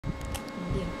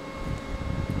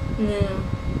Ano?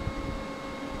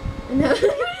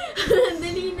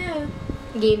 Dali na.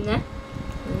 Game na?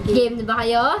 Game na ba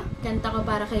kayo? Kanta ko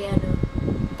para kay ano?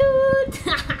 Toot!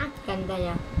 Kanta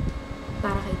niya.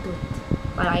 Para kay Toot.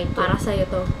 Para kay Toot. Para sa'yo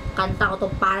to. Kanta ko to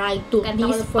para kay Toot. Kanta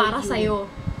ko This for para you. sa'yo.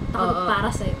 Kanta ko Oo. para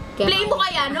sa'yo. Kaya Play mo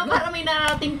kaya, no? Para may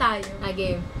narating tayo.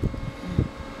 Game.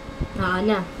 Na.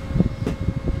 Ayun.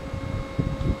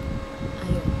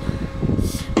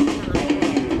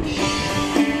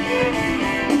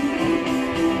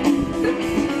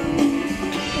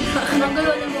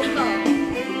 Magulo na mo ko.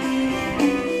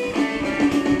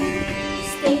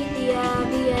 State the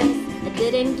obvious, I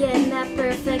didn't get that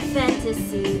perfect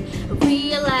fantasy.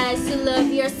 Realize you love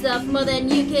yourself more than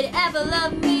you could ever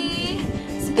love me.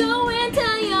 So go and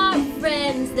tell your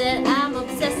friends that I'm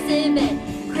obsessive and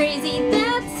crazy.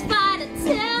 That's fine to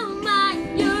tell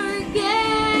mine you're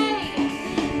gay.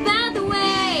 By the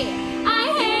way, I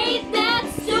hate that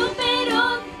stupid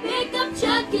old pickup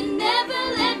truck and never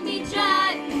let me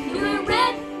drive. You're a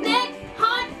redneck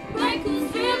heartbreak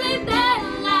who's really bad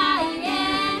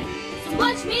lying. So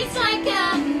watch me strike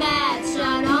a match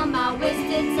on all my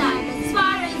wasted time. As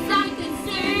far as I'm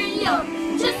concerned, you're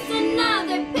just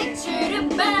another picture to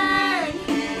burn.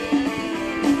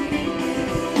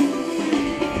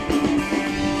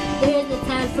 There's no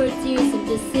time for tears, I'm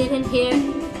just sitting here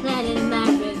planning my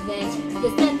revenge.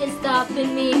 There's nothing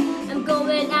stopping me, I'm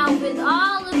going out with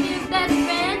all of your best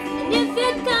friends. And if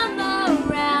you come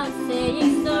around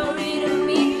saying sorry to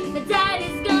me, the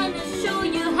daddy's gonna show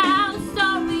you how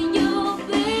sorry you'll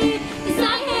be. 'Cause I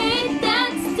hate that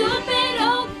stupid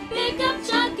old pickup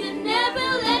truck and never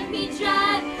let me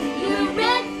drive. You're a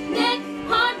redneck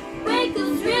heartbreak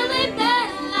who's really bad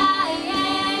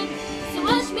lying. So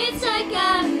watch me strike a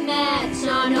match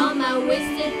on all my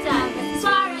wasted time. As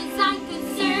far as I'm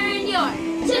concerned, you're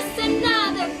just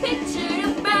another picture to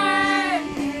burn.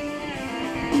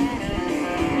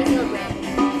 There's no bread.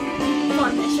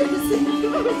 More measures.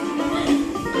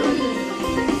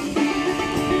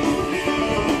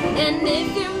 And if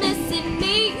you're missing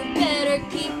me, you better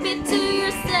keep it to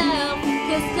yourself.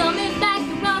 'Cause coming back